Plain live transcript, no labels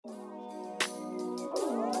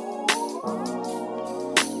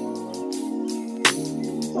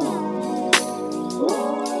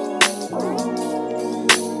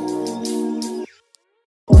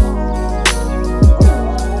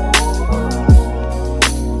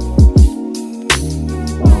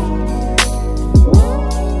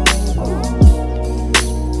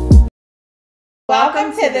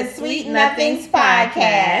Sweet Nothings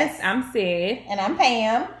Podcast. I'm Sid. And I'm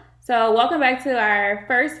Pam. So welcome back to our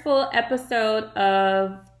first full episode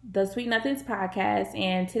of the Sweet Nothings Podcast.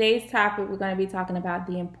 And today's topic, we're going to be talking about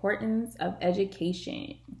the importance of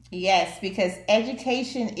education. Yes, because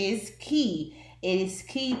education is key. It is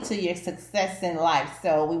key to your success in life.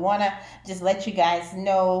 So we want to just let you guys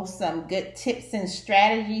know some good tips and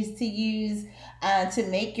strategies to use to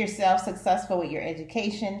make yourself successful with your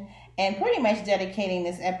education, and pretty much dedicating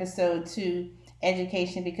this episode to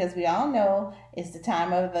education because we all know it's the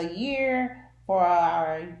time of the year for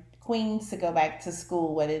our queens to go back to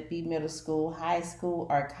school, whether it be middle school, high school,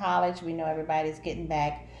 or college. We know everybody's getting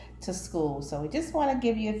back to school. So we just want to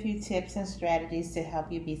give you a few tips and strategies to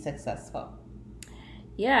help you be successful.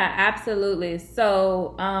 Yeah, absolutely.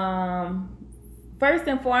 So first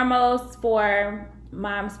and foremost,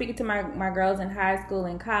 I'm speaking to my girls in high school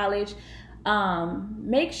and college,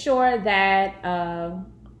 make sure that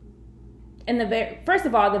first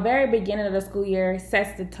of all, the very beginning of the school year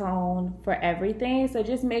sets the tone for everything. So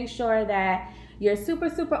just make sure that you're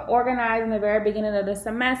super organized in the very beginning of the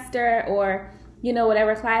semester, or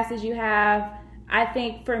whatever classes you have. I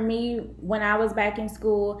think for me, when I was back in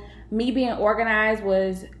school, me being organized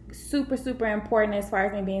was super important as far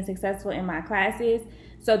as me being successful in my classes.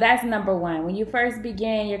 So that's number one. When you first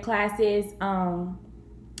begin your classes,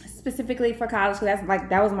 specifically for college, because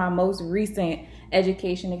that was my most recent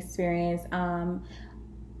education experience.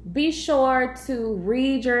 Be sure to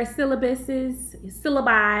read your syllabi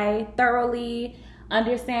thoroughly.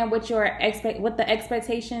 Understand what the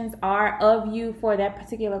expectations are of you for that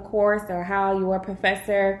particular course, or how your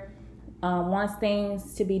professor wants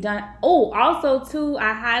things to be done. Oh, also too,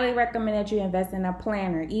 I highly recommend that you invest in a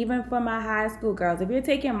planner. Even for my high school girls, if you're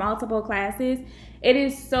taking multiple classes, it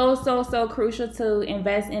is so crucial to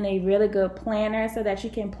invest in a really good planner so that you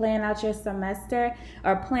can plan out your semester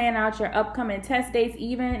or plan out your upcoming test dates,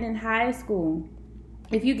 even in high school.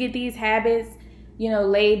 If you get these habits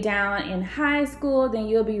laid down in high school, then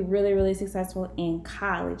you'll be really successful in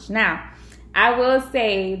college. Now, I will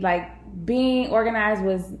say, being organized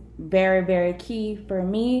was very key for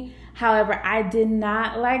me. However, I did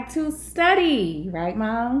not like to study, right,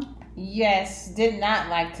 Mom? Yes, did not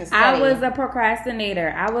like to study. I was a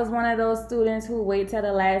procrastinator. I was one of those students who wait till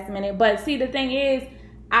the last minute. But see, the thing is,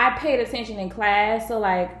 I paid attention in class. So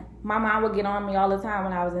my mom would get on me all the time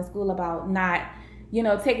when I was in school about not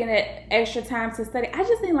taking that extra time to study. I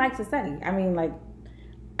just didn't like to study. I mean,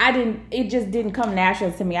 it just didn't come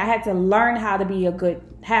natural to me. I had to learn how to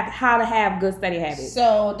have good study habits.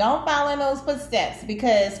 So don't follow in those footsteps,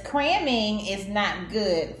 because cramming is not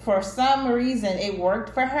good. For some reason, it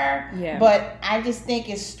worked for her. Yeah. But I just think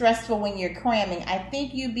it's stressful when you're cramming. I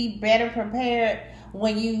think you'd be better prepared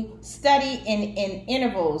when you study in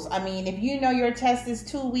intervals. I mean, if you know your test is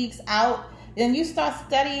 2 weeks out, then you start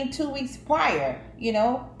studying 2 weeks prior.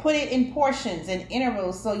 Put it in portions and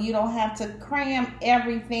intervals so you don't have to cram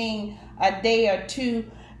everything a day or two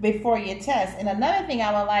before your test. And another thing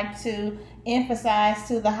I would like to emphasize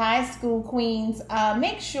to the high school queens,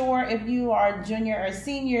 make sure if you are junior or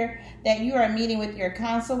senior that you are meeting with your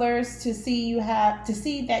counselors to see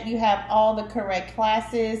that you have all the correct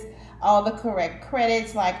classes, all the correct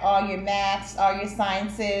credits, like all your maths, all your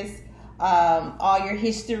sciences, all your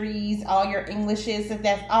histories, all your Englishes, if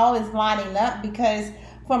that's all is lining up. Because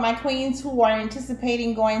for my queens who are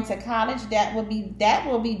anticipating going to college, that will be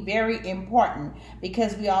very important,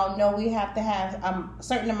 because we all know we have to have a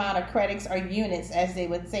certain amount of credits or units, as they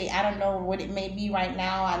would say. I don't know what it may be right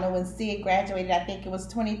now. I know when Sid graduated, I think it was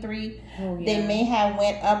 23. Oh, yeah. They may have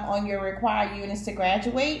went up on your required units to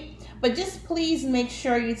graduate. But just please make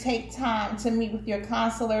sure you take time to meet with your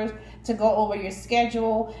counselors, to go over your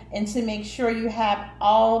schedule, and to make sure you have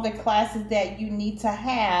all the classes that you need to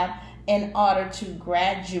have in order to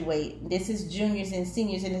graduate. This is juniors and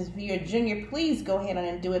seniors, and if you're a junior, please go ahead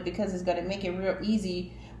and do it, because it's going to make it real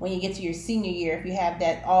easy when you get to your senior year if you have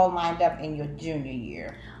that all lined up in your junior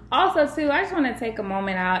year. Also, too, I just want to take a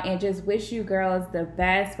moment out and just wish you girls the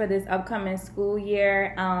best for this upcoming school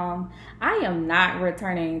year. I am not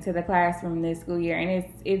returning to the classroom this school year, and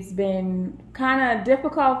it's been kind of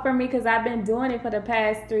difficult for me because I've been doing it for the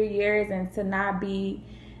past 3 years, and to not be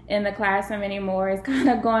in the classroom anymore is kind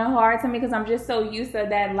of going hard to me because I'm just so used to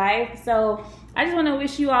that life. So I just want to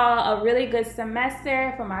wish you all a really good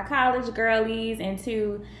semester for my college girlies, and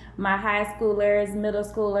to my high schoolers, middle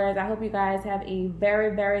schoolers. I hope you guys have a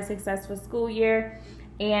very successful school year.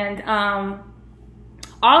 And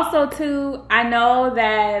also too, I know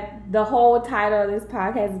that the whole title of this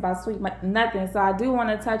podcast is about sweet nothing, so I do want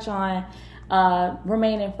to touch on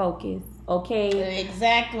remaining focused. Okay.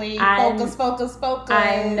 Exactly. Focus.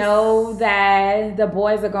 I know that the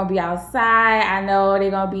boys are gonna be outside. I know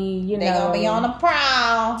they're gonna be, they're gonna be on the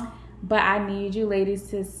prowl. But I need you ladies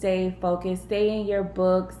to stay focused, stay in your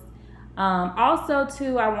books. Also,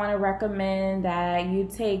 too, I want to recommend that you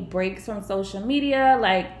take breaks from social media,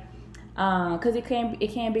 like, because it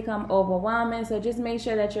can become overwhelming. So just make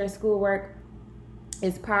sure that your schoolwork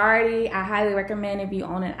is priority. I highly recommend, if you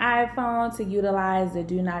own an iPhone, to utilize the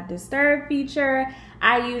Do Not Disturb feature.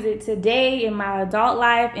 I use it today in my adult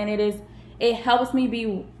life, and it helps me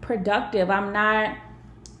be productive. I'm not,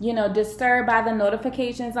 disturbed by the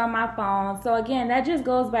notifications on my phone. So again, that just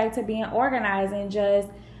goes back to being organized and just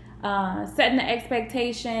setting the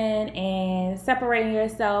expectation and separating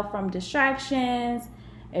yourself from distractions.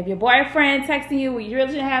 If your boyfriend texting you, you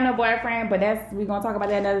really shouldn't have no boyfriend, but we're going to talk about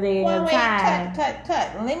that another day, another time.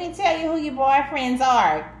 Cut. Let me tell you who your boyfriends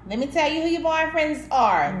are.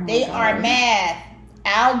 They are math,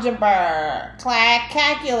 algebra,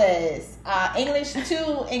 calculus, English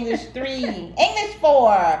 2, English 3, English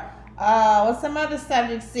 4. What's some other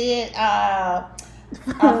subjects said?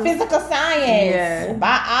 Physical science,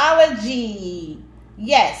 biology.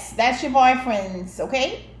 Yes, that's your boyfriends,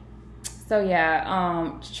 okay? So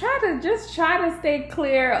yeah, try to stay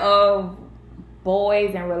clear of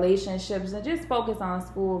boys and relationships and just focus on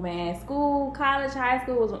school, man. School, college, high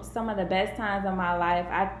school was some of the best times of my life.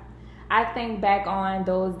 I think back on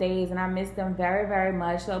those days and I miss them very, very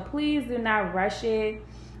much. So please do not rush it.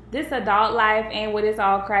 This adult life ain't what it's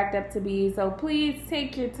all cracked up to be. So please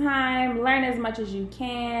take your time, learn as much as you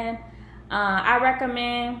can. I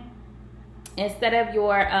recommend, instead of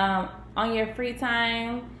on your free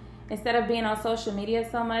time, instead of being on social media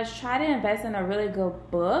so much, try to invest in a really good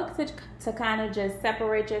book to kind of just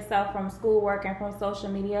separate yourself from schoolwork and from social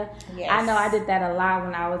media. Yes. I know I did that a lot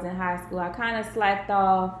when I was in high school. I kind of slacked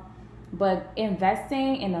off, but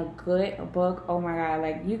investing in a good book, oh my God,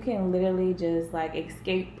 like you can literally just like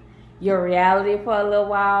escape your reality for a little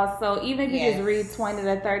while. So even if you just read 20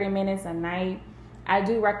 to 30 minutes a night, I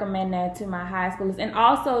do recommend that to my high schoolers. And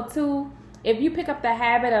also too, if you pick up the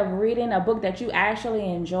habit of reading a book that you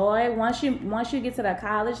actually enjoy, once you get to the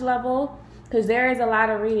college level, because there is a lot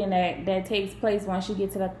of reading that takes place once you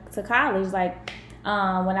get to college. Like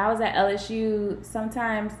when I was at LSU,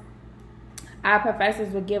 sometimes our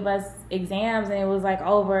professors would give us exams and it was like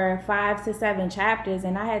over 5 to 7 chapters,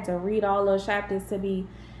 and I had to read all those chapters to be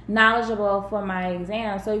knowledgeable for my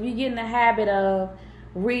exam. So if you get in the habit of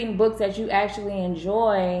reading books that you actually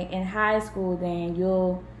enjoy in high school, then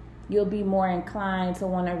you'll be more inclined to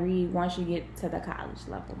want to read once you get to the college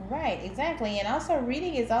level. Right, exactly. And also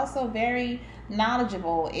reading is also very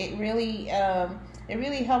knowledgeable. It really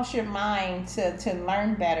helps your mind to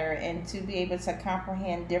learn better and to be able to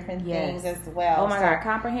comprehend different things as well. Oh my God,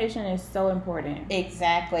 comprehension is so important.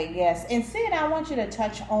 Exactly, yes. And Sid, I want you to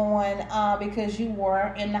touch on, because you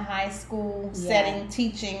were in the high school setting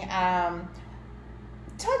teaching,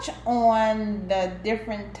 touch on the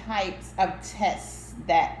different types of tests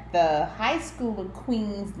that the high school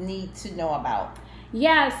queens need to know about.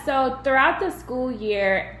 Yeah, so throughout the school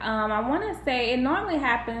year, I want to say it normally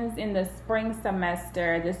happens in the spring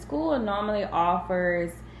semester. The school normally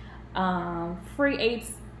offers free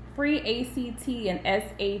ACT and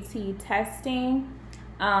SAT testing.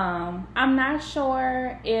 I'm not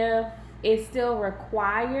sure if it's still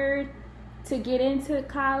required to get into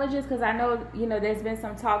colleges, because I know, there's been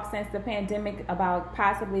some talk since the pandemic about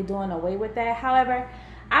possibly doing away with that. However,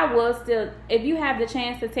 I will still, if you have the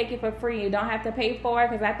chance to take it for free, you don't have to pay for it,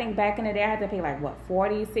 because I think back in the day I had to pay like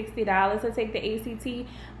 $40, $60 to take the ACT.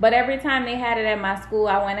 But every time they had it at my school,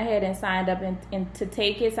 I went ahead and signed up and to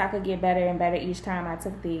take it so I could get better and better each time I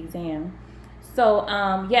took the exam. So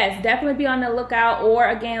yes, definitely be on the lookout. Or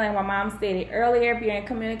again, like my mom stated earlier, if you're in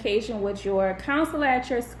communication with your counselor at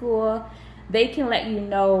your school, they can let you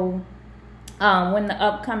know when the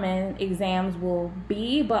upcoming exams will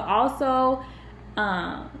be. But also,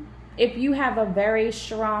 if you have a very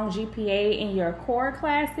strong GPA in your core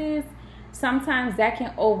classes, sometimes that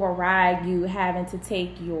can override you having to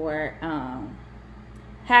take your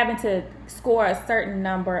having to score a certain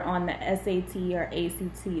number on the SAT or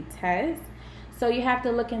ACT test. So you have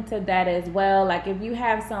to look into that as well. Like if you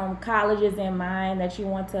have some colleges in mind that you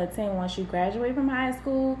want to attend once you graduate from high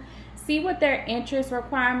school, see what their interest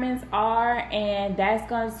requirements are, and that's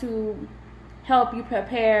going to help you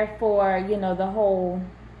prepare for, the whole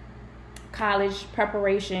college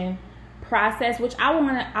preparation process, which I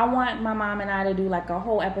want my mom and I to do like a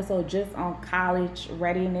whole episode just on college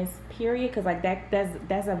readiness period, because like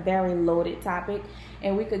that's a very loaded topic,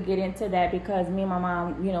 and we could get into that because me and my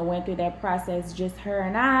mom, you know, went through that process, just her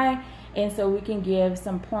and I, and so we can give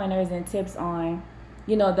some pointers and tips on,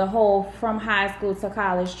 you know, the whole from high school to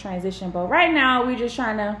college transition. But right now we're just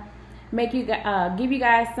trying to make you give you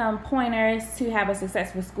guys some pointers to have a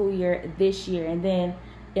successful school year this year, and then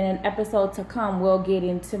in an episode to come we'll get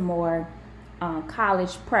into more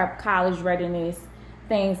college prep, college readiness,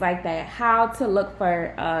 things like that, how to look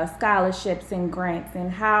for scholarships and grants,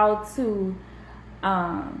 and how to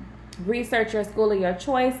research your school of your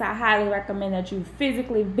choice. I highly recommend that you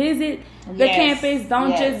physically visit the campus.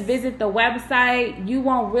 Don't just visit the website. You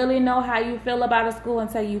won't really know how you feel about a school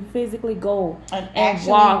until you physically go and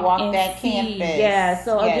walk and that see. Campus. Yeah.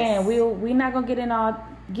 So again, we're not gonna get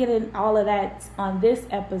in all of that on this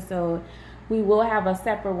episode. We will have a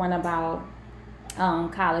separate one about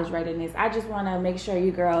college readiness. I just want to make sure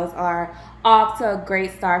you girls are off to a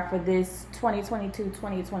great start for this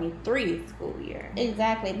 2022-2023 school year.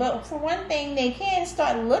 Exactly. But for one thing, they can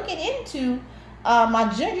start looking into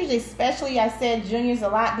my juniors, especially. I said juniors a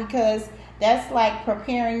lot because that's like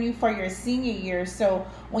preparing you for your senior year. So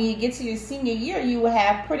when you get to your senior year, you will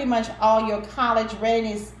have pretty much all your college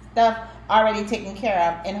readiness stuff already taken care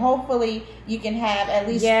of, and hopefully you can have at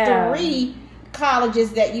least 3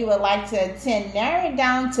 colleges that you would like to attend. Narrow it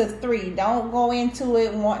down to 3. Don't go into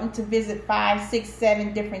it wanting to visit 5, 6,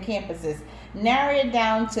 7 different campuses. Narrow it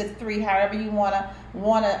down to 3. However you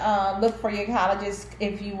wanna look for your colleges.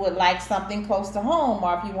 If you would like something close to home,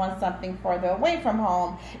 or if you want something further away from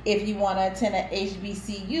home, if you want to attend an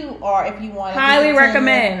HBCU, or if you want to highly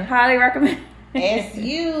recommend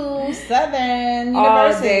SU, Southern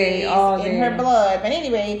University in her blood. But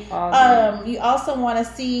anyway, you also want to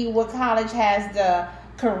see what college has the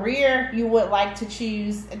career you would like to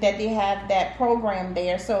choose, that they have that program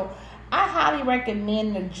there. So I highly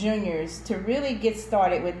recommend the juniors to really get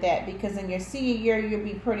started with that, because in your senior year you'll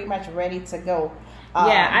be pretty much ready to go.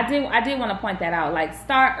 I did want to point that out. Like,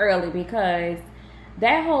 start early, because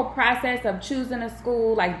that whole process of choosing a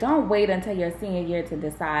school, like, don't wait until your senior year to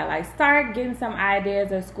decide. Like, start getting some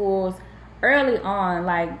ideas of schools early on,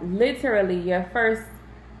 like literally your first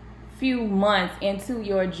few months into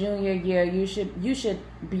your junior year. You should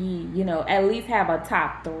be, you know, at least have a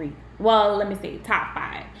top 3. Well, let me say top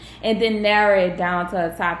 5, and then narrow it down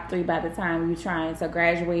to a top 3 by the time you're trying to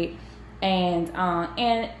graduate. And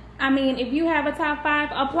I mean, if you have a top 5,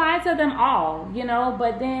 apply to them all, you know.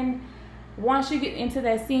 But then once you get into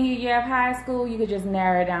that senior year of high school, you could just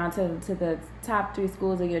narrow it down to the top 3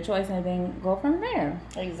 schools of your choice, and then go from there.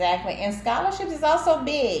 Exactly. And scholarships is also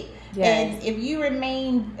big. Yes. And if you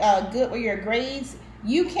remain good with your grades,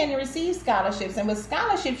 you can receive scholarships. And with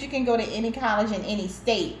scholarships, you can go to any college in any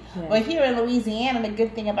state. Yes. But here in Louisiana, the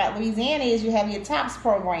good thing about Louisiana is you have your TOPS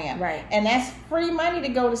program. Right. And that's free money to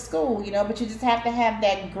go to school, you know, but you just have to have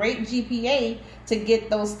that great GPA to get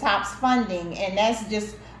those TOPS funding. And that's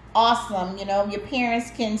just awesome. You know, your parents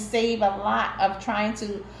can save a lot of trying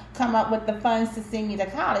to come up with the funds to send you to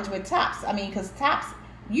college with TOPS. I mean, because TOPS,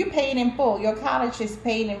 you paid in full. Your college is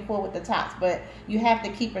paid in full with the TOPS, but you have to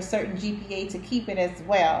keep a certain GPA to keep it as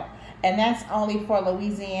well. And that's only for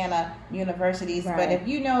Louisiana universities. Right. But if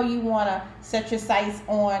you know you want to set your sights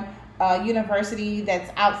on a university that's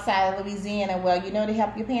outside of Louisiana, well, you know, to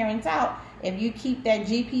help your parents out, if you keep that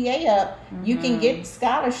GPA up, you can get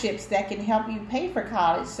scholarships that can help you pay for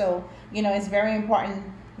college. So, you know, it's very important,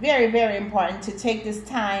 very, very important to take this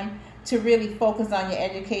time to really focus on your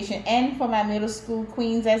education. And for my middle school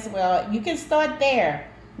queens as well, you can start there.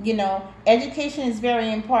 You know, education is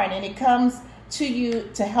very important, and it comes to you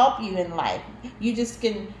to help you in life. You just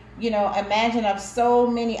can, you know, imagine of so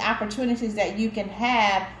many opportunities that you can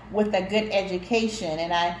have with a good education.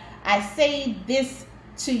 And I say this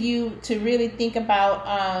to you to really think about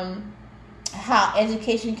how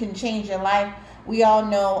education can change your life. We all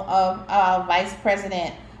know of Vice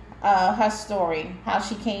President, her story, how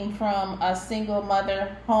she came from a single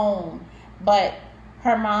mother home, but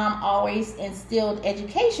her mom always instilled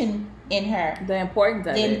education in her. The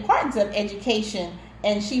importance of education,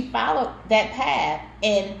 and she followed that path.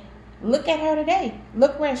 And look at her today.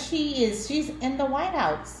 Look where she is. She's in the White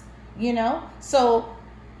House, you know. So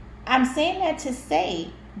I'm saying that to say,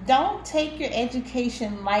 don't take your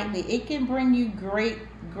education lightly. It can bring you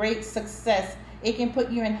great success. It can put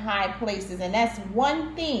you in high places. And that's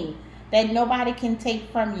one thing that nobody can take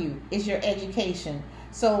from you, is your education.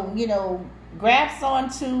 So, you know, grasp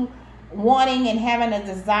onto wanting and having a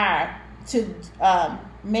desire to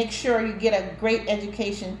make sure you get a great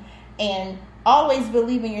education, and always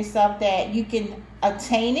believe in yourself that you can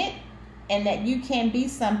attain it and that you can be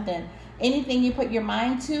something. Anything you put your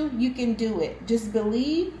mind to, you can do it. Just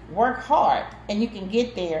believe, work hard, and you can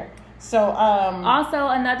get there. So also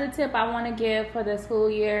another tip I want to give for the school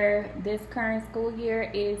year, this current school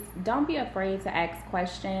year, is don't be afraid to ask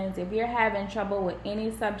questions. If you're having trouble with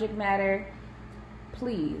any subject matter,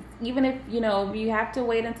 please, even if you have to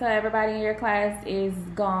wait until everybody in your class is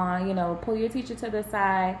gone, pull your teacher to the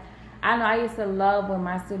side. I know I used to love when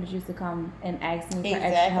my students used to come and ask me for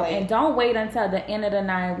extra help. And don't wait until the end of the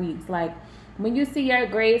 9 weeks. Like, when you see your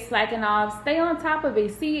grades slacking off, stay on top of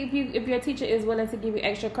it. See if your teacher is willing to give you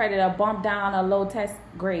extra credit or bump down a low test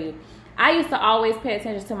grade. I used to always pay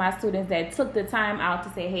attention to my students that took the time out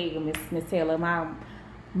to say, hey, Miss Taylor,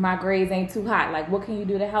 my grades ain't too hot. Like, what can you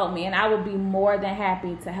do to help me? And I would be more than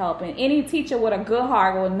happy to help. And any teacher with a good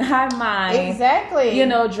heart will not mind, exactly,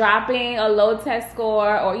 dropping a low test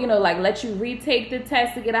score or, like let you retake the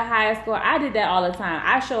test to get a higher score. I did that all the time.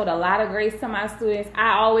 I showed a lot of grace to my students.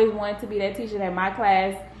 I always wanted to be that teacher that my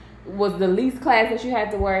class was the least class that you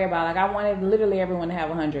had to worry about. Like, I wanted literally everyone to have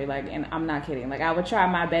 100. Like, and I'm not kidding. Like, I would try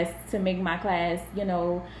my best to make my class,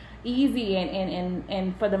 easy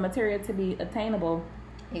and for the material to be attainable.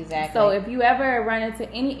 Exactly. So if you ever run into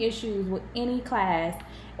any issues with any class,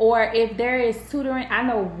 or if there is tutoring, I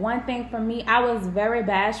know one thing for me, I was very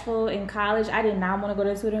bashful in college. I did not want to go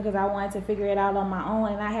to tutoring because I wanted to figure it out on my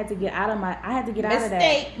own, and I had to get out of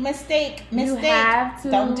that. Mistake. You have to,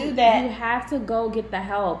 don't do that. You have to go get the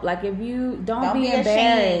help. Like, if you don't be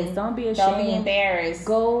embarrassed. Don't be ashamed. Don't be embarrassed.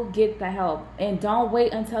 Go get the help, and don't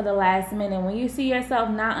wait until the last minute. When you see yourself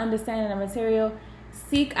not understanding the material,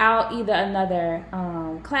 seek out either another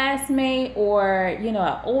classmate or,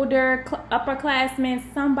 an older upperclassman.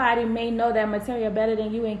 Somebody may know that material better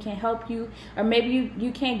than you and can help you. Or maybe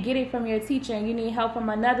you can't get it from your teacher and you need help from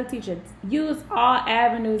another teacher. Use all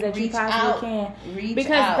avenues that you possibly can.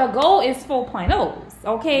 Because the goal is 4.0s,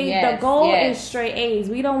 okay? Yes, the goal is straight A's.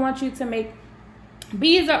 We don't want you to make...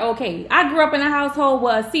 B's are okay. I grew up in a household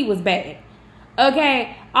where a C was bad.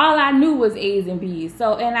 Okay, all I knew was A's and B's.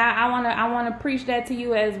 So, and I wanna preach that to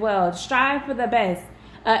you as well. Strive for the best.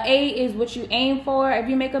 A is what you aim for. If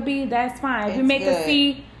you make a B, that's fine. If you make a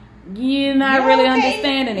C, you're not really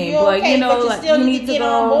understanding it. But you still you need to get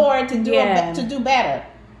on board to do better.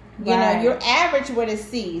 Right. You're average with a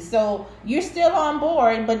C, so you're still on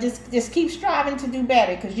board. But just keep striving to do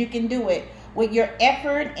better, because you can do it with your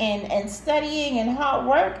effort and studying and hard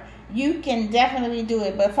work. You can definitely do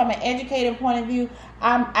it. But from an educator point of view,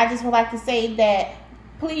 I just would like to say that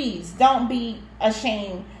please don't be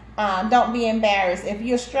ashamed. Don't be embarrassed. If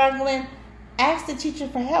you're struggling, ask the teacher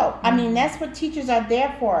for help. I mean, that's what teachers are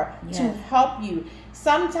there for, to help you.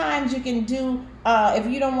 Sometimes you can do, if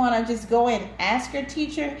you don't want to just go and ask your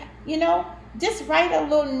teacher, just write a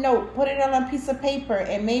little note, put it on a piece of paper,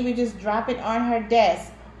 and maybe just drop it on her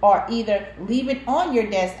desk. Or either leave it on your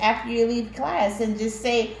desk after you leave class and just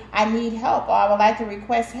say, I need help, or I would like to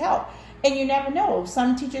request help. And you never know.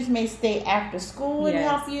 Some teachers may stay after school and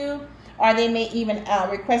help you, or they may even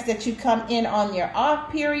request that you come in on your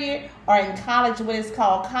off period, or in college, what is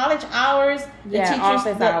called college hours.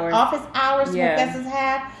 Office hours professors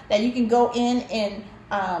have, that you can go in and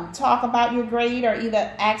talk about your grade or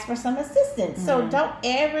either ask for some assistance. Mm-hmm. So don't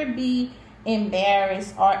ever be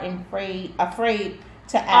embarrassed or afraid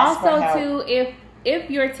to ask for help. Also, too, if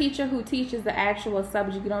your teacher who teaches the actual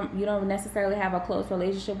subject, you don't necessarily have a close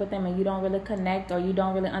relationship with them, and you don't really connect or you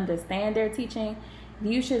don't really understand their teaching,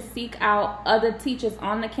 you should seek out other teachers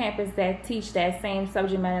on the campus that teach that same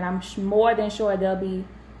subject matter, and I'm more than sure they'll be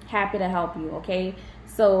happy to help you. Okay,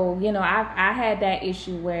 so I had that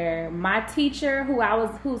issue where my teacher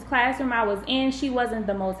whose classroom I was in, she wasn't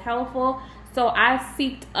the most helpful. So I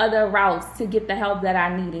seeked other routes to get the help that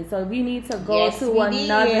I needed. So if you need to go to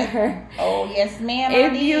another... Oh, yes, ma'am,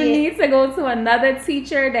 If you need to go to another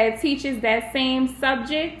teacher that teaches that same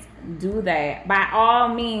subject, do that. By all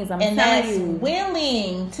means, I'm telling you. And that's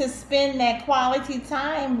willing to spend that quality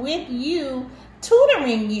time with you,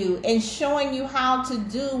 tutoring you, and showing you how to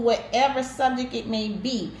do whatever subject it may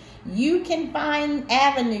be. You can find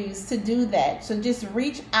avenues to do that. So just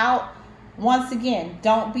reach out. Once again,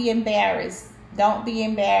 don't be embarrassed. Don't be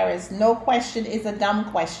embarrassed. No question is a dumb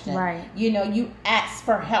question. Right. You know, you ask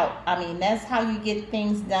for help. I mean, that's how you get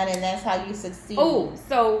things done, and that's how you succeed. Oh,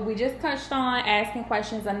 so we just touched on asking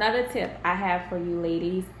questions. Another tip I have for you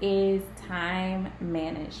ladies is time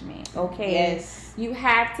management. Okay. Yes. You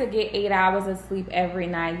have to get 8 hours of sleep every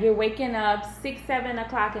night. You're waking up 6, 7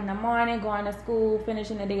 o'clock in the morning, going to school,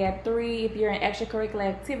 finishing the day at 3. If you're in extracurricular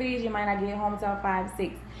activities, you might not get home until 5,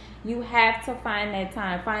 6. You have to find that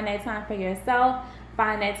time. Find that time for yourself.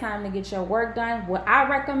 Find that time to get your work done. What I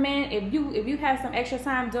recommend, if you have some extra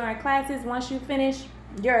time during classes, once you finish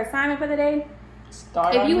your assignment for the day,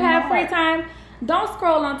 if you have free time, don't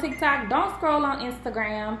scroll on TikTok. Don't scroll on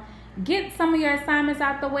Instagram. Get some of your assignments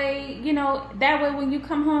out the way. You know, that way when you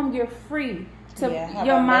come home, you're free.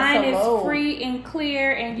 Your mind is free and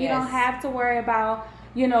clear, and you don't have to worry about,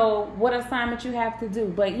 you know, what assignment you have to do.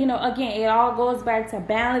 But, you know, again, it all goes back to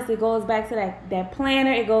balance. It goes back to that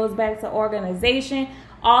planner. It goes back to organization.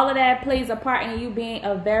 All of that plays a part in you being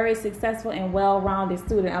a very successful and well-rounded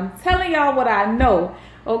student. I'm telling y'all what I know.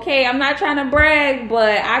 Okay, I'm not trying to brag,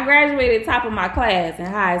 but I graduated top of my class in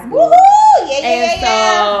high school. Woohoo!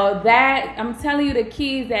 So that, I'm telling you the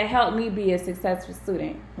keys that helped me be a successful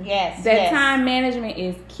student. Yes. Time management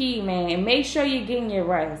is key, man. And make sure you're getting your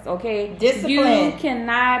rest, okay? Discipline. You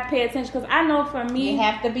cannot pay attention, because I know for me, you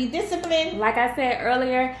have to be disciplined. Like I said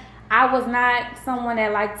earlier, I was not someone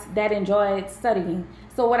that enjoyed studying.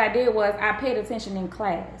 So what I did was I paid attention in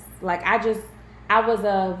class. Like I was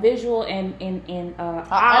a visual and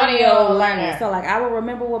audio learner. So like I would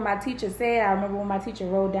remember what my teacher said. I remember what my teacher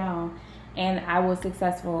wrote down, and I was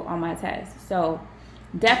successful on my test. So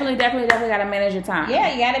definitely got to manage your time.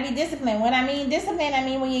 Yeah, you got to be disciplined. When I mean discipline, I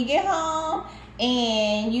mean when you get home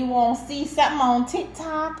and you won't see something on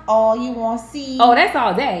TikTok, or you won't see. Oh, that's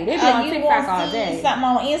all day. They be on TikTok all day. Something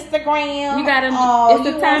on Instagram. You gotta.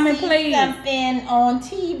 It's the time and place. Something on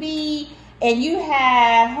TV, and you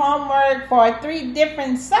have homework for 3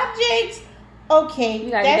 different subjects. Okay,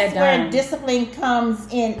 that's where discipline comes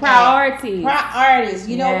in. Priorities.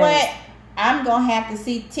 You know what? I'm gonna have to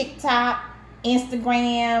see TikTok,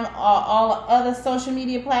 Instagram, or all other social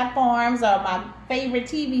media platforms, or my favorite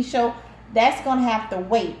TV show. That's going to have to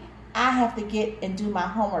wait. I have to get and do my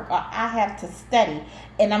homework, or I have to study.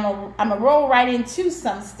 And I'm a roll right into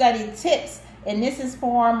some study tips. And this is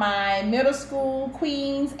for my middle school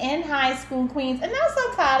queens and high school queens, and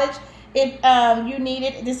also college if you need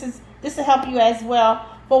it. This will help you as well.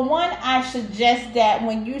 For one, I suggest that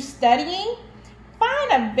when you're studying,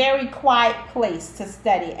 find a very quiet place to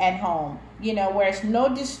study at home. You know, where it's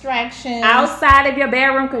no distractions. Outside of your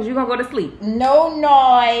bedroom, because you're going to go to sleep. No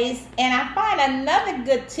noise. And I find another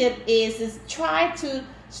good tip is try to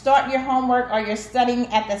start your homework or your studying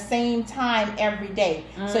at the same time every day.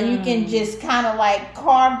 So you can just kind of like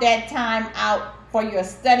carve that time out for your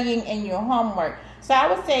studying and your homework. So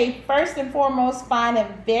I would say, first and foremost, find a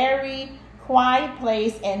very quiet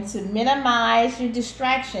place, and to minimize your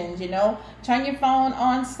distractions, you know, turn your phone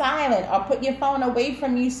on silent, or put your phone away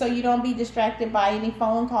from you so you don't be distracted by any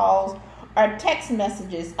phone calls or text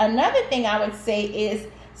messages. Another thing I would say is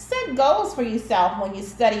set goals for yourself when you're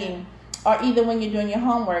studying, or either when you're doing your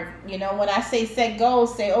homework. You know, when I say set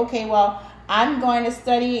goals, say, okay, well, I'm going to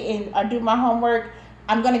study or do my homework.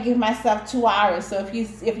 I'm going to give myself 2 hours. So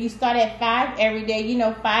if you start at 5 every day, you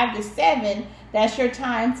know, 5 to 7, that's your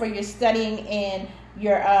time for your studying and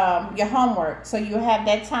your homework. So you have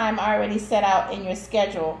that time already set out in your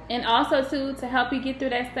schedule. And also too, to help you get through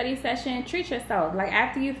that study session, treat yourself. Like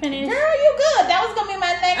after you finish, girl, you good. That was gonna be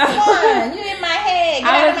my next one. You in my head. Get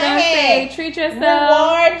out of my head. Say, treat yourself.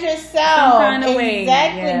 Reward yourself. Some kind of way.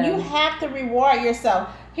 Exactly. Yeah. You have to reward yourself.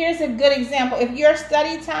 Here's a good example. If your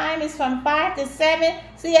study time is from 5 to 7,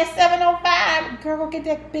 see at 7:05, girl, go get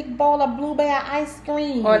that big bowl of blueberry ice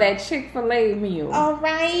cream. Or that Chick-fil-A meal. All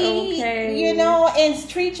right. Okay. You know, and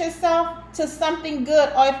treat yourself to something good.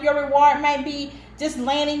 Or if your reward might be just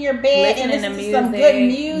laying in your bed and listen to some good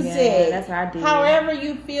music. Yeah, that's what I do. However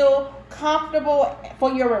you feel comfortable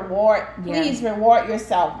for your reward, please reward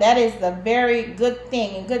yourself. That is the very good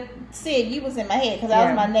thing. And good, Sid, you was in my head, because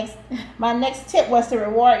that was my next tip was to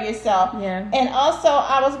reward yourself. Yeah. And also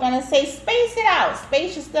I was going to say, space it out.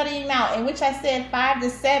 Space your studying out, in which I said 5 to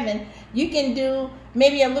 7. You can do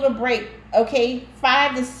maybe a little break, okay,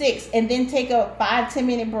 5 to 6, and then take a 5-10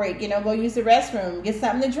 minute break. You know, go use the restroom, get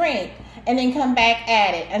something to drink, and then come back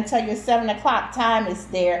at it until your 7 o'clock time is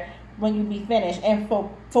there when you be finished. And for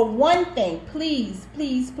one thing, please,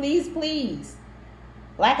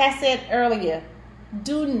 like I said earlier,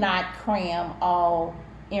 do not cram all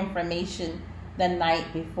information the night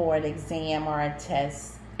before an exam or a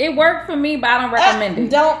test. It worked for me, but I don't recommend it.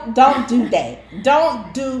 Don't do that.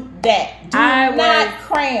 Don't do that. Do not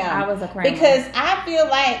cram. I was a crammer. Because I feel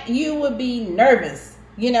like you would be nervous.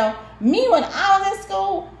 You know, me when I was in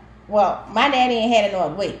school, well, my daddy ain't had it no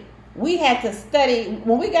wait. We had to study.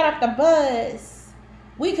 When we got off the bus,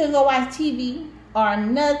 we could go watch TV or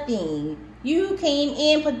nothing. You came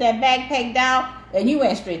in, put that backpack down, and you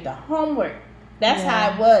went straight to homework. That's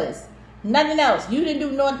how it was. Nothing else. You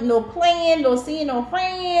didn't do no playing, no seeing no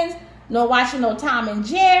friends, no watching no Tom and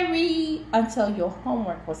Jerry until your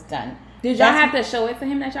homework was done. Did y'all have to show it to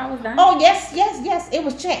him that y'all was done? Oh yes. It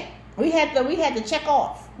was checked. We had to check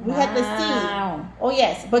off. We had to see. Oh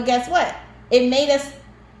yes. But guess what? It made us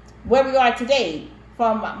where we are today.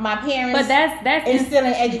 From my parents, but that's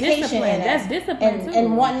instilling education in us. That's discipline too,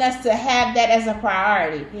 and wanting us to have that as a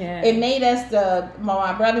priority. Yeah. It made us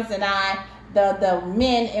my brothers and I, the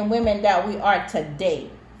men and women that we are today,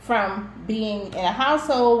 from being in a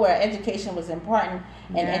household where education was important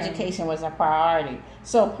and education was a priority.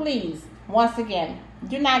 So please, once again,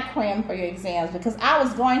 do not cram for your exams, because I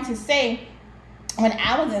was going to say, when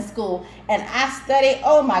I was in school and I studied,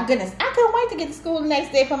 oh my goodness, I couldn't wait to get to school the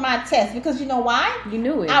next day for my test, because you know why? You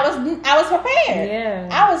knew it. I was prepared. Yeah.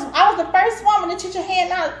 I was the first one when the teacher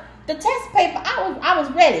handed out the test paper. I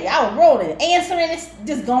was ready. I was rolling, answering it,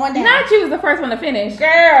 just going down. Not you was the first one to finish.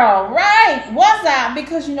 Girl, right. Was I?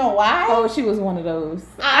 Because you know why? Oh, she was one of those.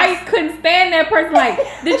 I couldn't stand that person. Like,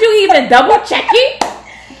 did you even double check it?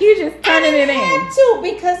 You just turning it in. I had to,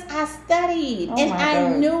 because I studied and I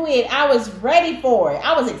knew it. I was ready for it.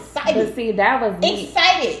 I was excited. But see, that was me.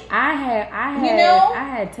 Excited. I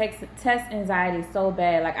had test anxiety so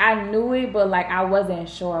bad. Like, I knew it, but like I wasn't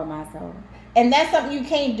sure of myself. And that's something you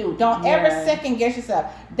can't do. Don't ever second guess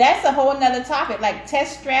yourself. That's a whole nother topic. Like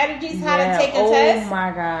test strategies, how to take a test. Oh my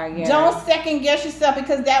God, yeah. Don't second guess yourself,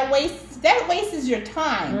 because that wastes your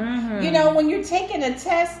time. Mm-hmm. You know, when you're taking a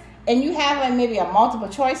test and you have like maybe a multiple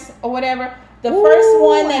choice or whatever, the first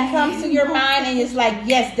one that comes to your mind and it's like,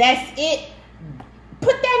 yes, that's it.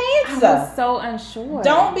 Put that answer. I was so unsure.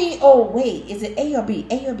 Don't be, oh wait, is it A or B?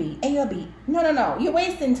 A or B? A or B? No. You're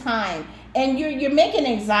wasting time. And you're making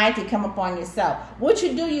anxiety come upon yourself. What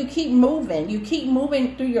you do, you keep moving. You keep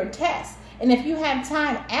moving through your test. And if you have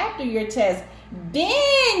time after your test,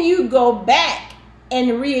 then you go back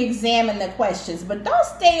and re-examine the questions. But don't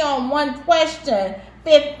stay on one question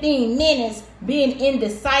 15 minutes being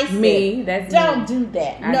indecisive. Don't do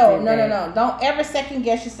that. No. Don't ever second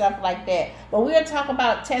guess yourself like that. But we'll talk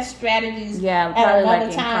about test strategies at another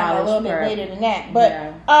time, a little bit later than that.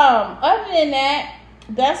 But other than that,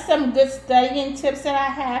 that's some good studying tips that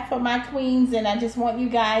I have for my queens, and I just want you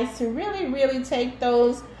guys to really, really take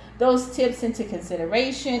those tips into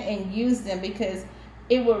consideration and use them, because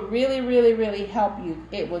it will really, really, really help you.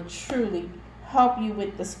 It will truly help you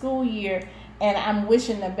with the school year, and I'm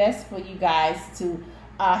wishing the best for you guys to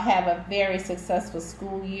have a very successful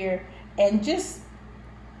school year, and just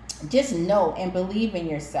know and believe in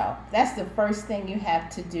yourself. That's the first thing you have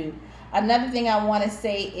to do. Another thing I want to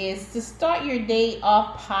say is to start your day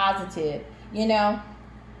off positive. You know,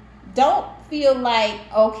 don't feel like,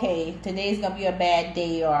 okay, today's going to be a bad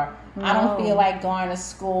day, or I don't feel like going to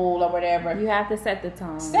school or whatever. You have to set the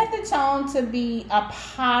tone. Set the tone to be a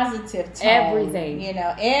positive tone. Every day. You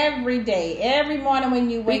know, every day. Every morning when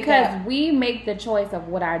you wake up. Because we make the choice of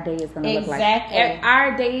what our day is going to look like. Exactly.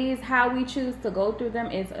 Our days, how we choose to go through them,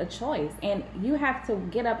 is a choice. And you have to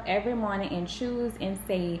get up every morning and choose and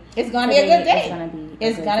say, it's going to be a good day.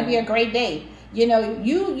 It's going to be a great day. You know,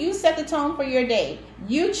 you set the tone for your day.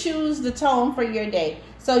 You choose the tone for your day.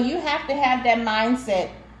 So you have to have that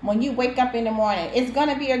mindset when you wake up in the morning. It's going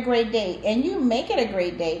to be a great day, and you make it a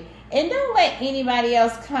great day. And don't let anybody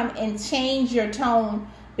else come and change your tone,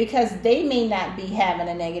 because they may not be having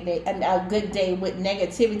a good day with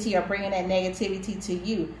negativity, or bringing that negativity to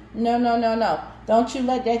you. No. Don't you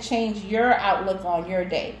let that change your outlook on your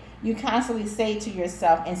day. You constantly say to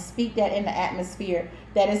yourself and speak that in the atmosphere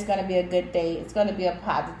that it's going to be a good day. It's going to be a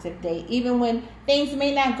positive day. Even when things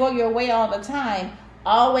may not go your way all the time,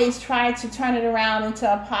 always try to turn it around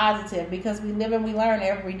into a positive, because we live and we learn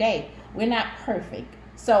every day. We're not perfect.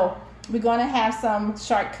 So we're going to have some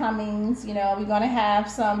shortcomings, you know, we're going to have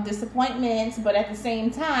some disappointments, but at the same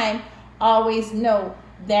time, always know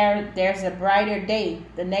there's a brighter day.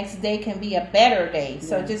 The next day can be a better day.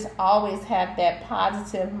 So just always have that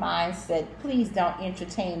positive mindset. Please don't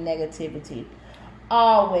entertain negativity.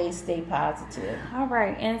 Always stay positive. All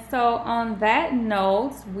right. And so on that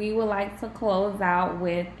note, we would like to close out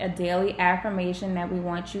with a daily affirmation that we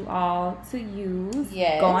want you all to use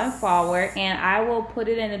going forward. And I will put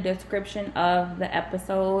it in the description of the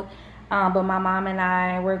episode. But my mom and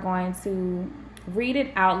I, we're going to read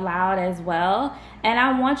it out loud as well. And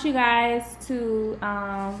I want you guys to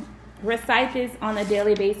recite this on a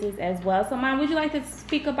daily basis as well. So, Mom, would you like to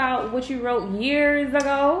speak about what you wrote years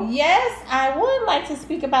ago? Yes, I would like to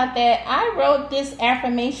speak about that. I wrote this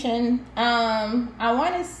affirmation, I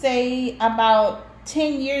want to say about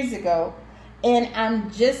 10 years ago. And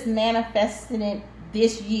I'm just manifesting it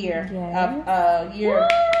this year, of year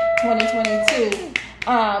 2022.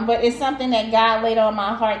 But it's something that God laid on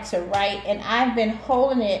my heart to write, and I've been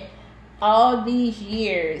holding it all these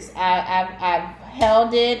years. I've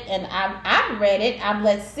held it, and I've read it. I've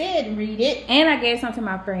let Sid read it, and I gave some to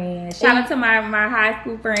my friends. Shout out to my high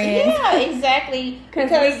school friends. Yeah, exactly.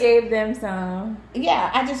 Because we gave them some.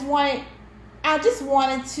 Yeah, I just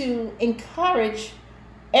wanted to encourage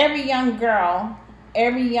every young girl,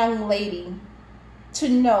 every young lady to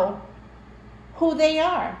know who they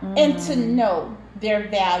are and to know their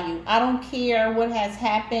value. I don't care what has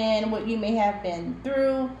happened, what you may have been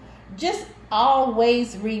through. Just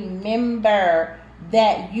always remember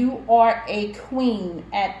that you are a queen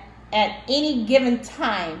at any given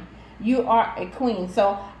time. You are a queen.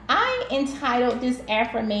 So I entitled this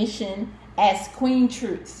affirmation as Queen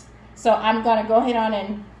Truths. So I'm going to go ahead on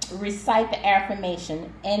and recite the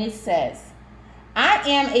affirmation, and it says, I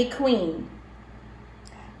am a queen.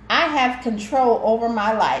 I have control over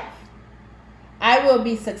my life. I will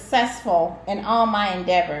be successful in all my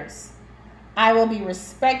endeavors. I will be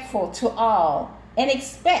respectful to all and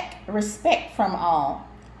expect respect from all.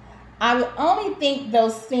 I will only think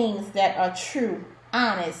those things that are true,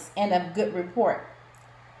 honest, and of good report.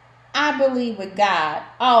 I believe with God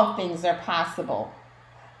all things are possible.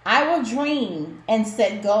 I will dream and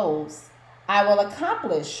set goals. I will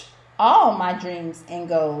accomplish all my dreams and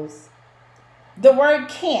goals. The word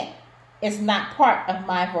can't is not part of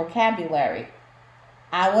my vocabulary.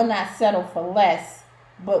 I will not settle for less,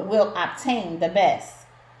 but will obtain the best.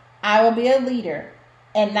 I will be a leader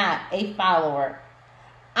and not a follower.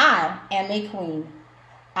 I am a queen.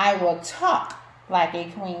 I will talk like a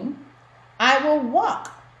queen. I will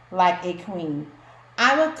walk like a queen.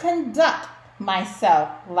 I will conduct myself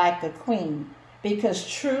like a queen, because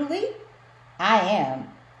truly I am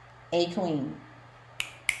a queen.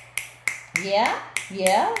 Yeah.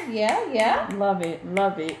 Love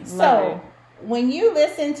it. So when you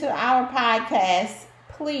listen to our podcast,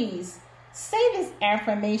 please say this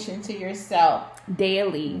affirmation to yourself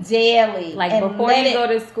daily, like before you go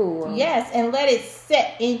to school. Yes, and let it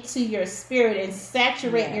set into your spirit and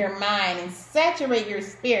saturate your mind and saturate your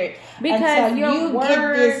spirit, because you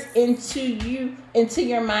get this into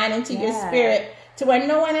your mind, into your spirit, to where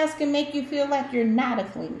no one else can make you feel like you're not a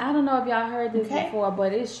queen. I don't know if y'all heard this before,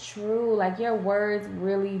 but it's true. Like, your words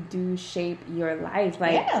really do shape your life.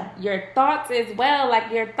 Like, your thoughts as well.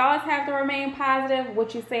 Like, your thoughts have to remain positive.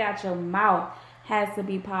 What you say out your mouth has to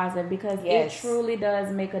be positive, because it truly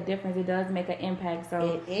does make a difference. It does make an impact.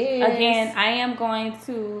 So again, I am going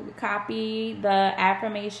to copy the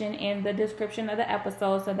affirmation in the description of the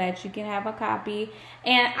episode so that you can have a copy.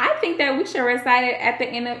 And I think that we should recite it at the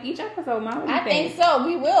end of each episode. Mom, what do you think? think so.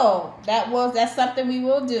 We will. That's something we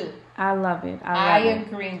will do. I love it. I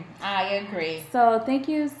agree. So thank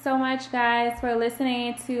you so much, guys, for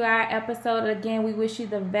listening to our episode. Again, we wish you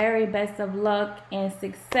the very best of luck and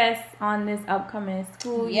success on this upcoming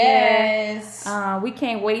school year. We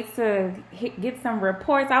can't wait to get some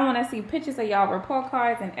reports. I want to see pictures of y'all report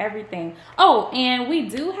cards and everything. Oh, and we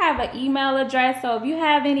do have an email address. So if you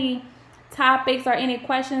have any topics or any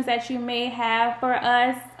questions that you may have for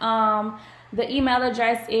us, the email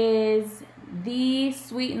address is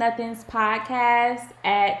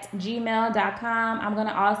thesweetnothingspodcast@gmail.com. I'm going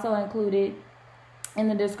to also include it in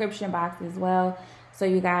the description box as well, so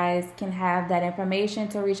you guys can have that information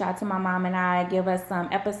to reach out to my mom and I, give us some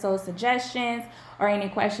episode suggestions or any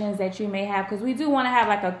questions that you may have, because we do want to have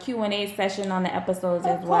like a Q&A session on the episodes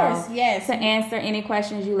as well. Of course, yes. To answer any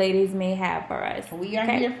questions you ladies may have for us. We are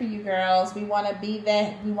here for you girls. We want to be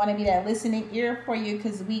that listening ear for you,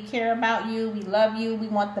 because we care about you. We love you. We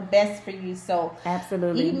want the best for you. So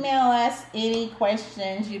absolutely, email us any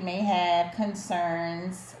questions you may have,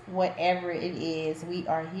 concerns, whatever it is. We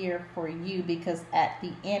are here for you, because at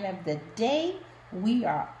the end of the day, we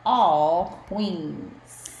are all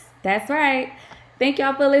queens. That's right. Thank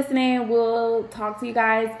y'all for listening. We'll talk to you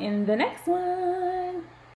guys in the next one.